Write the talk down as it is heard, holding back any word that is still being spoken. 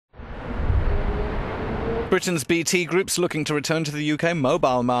Britain's BT Group's looking to return to the UK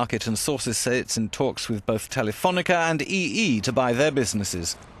mobile market, and sources say it's in talks with both Telefonica and EE to buy their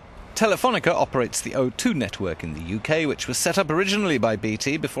businesses. Telefonica operates the O2 network in the UK, which was set up originally by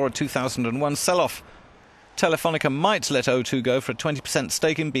BT before a 2001 sell-off. Telefonica might let O2 go for a 20%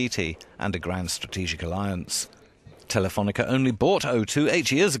 stake in BT and a grand strategic alliance. Telefonica only bought O2 8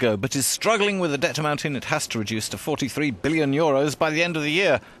 years ago, but is struggling with a debt mountain it has to reduce to €43 billion by the end of the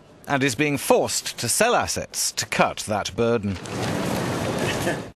year, and is being forced to sell assets to cut that burden.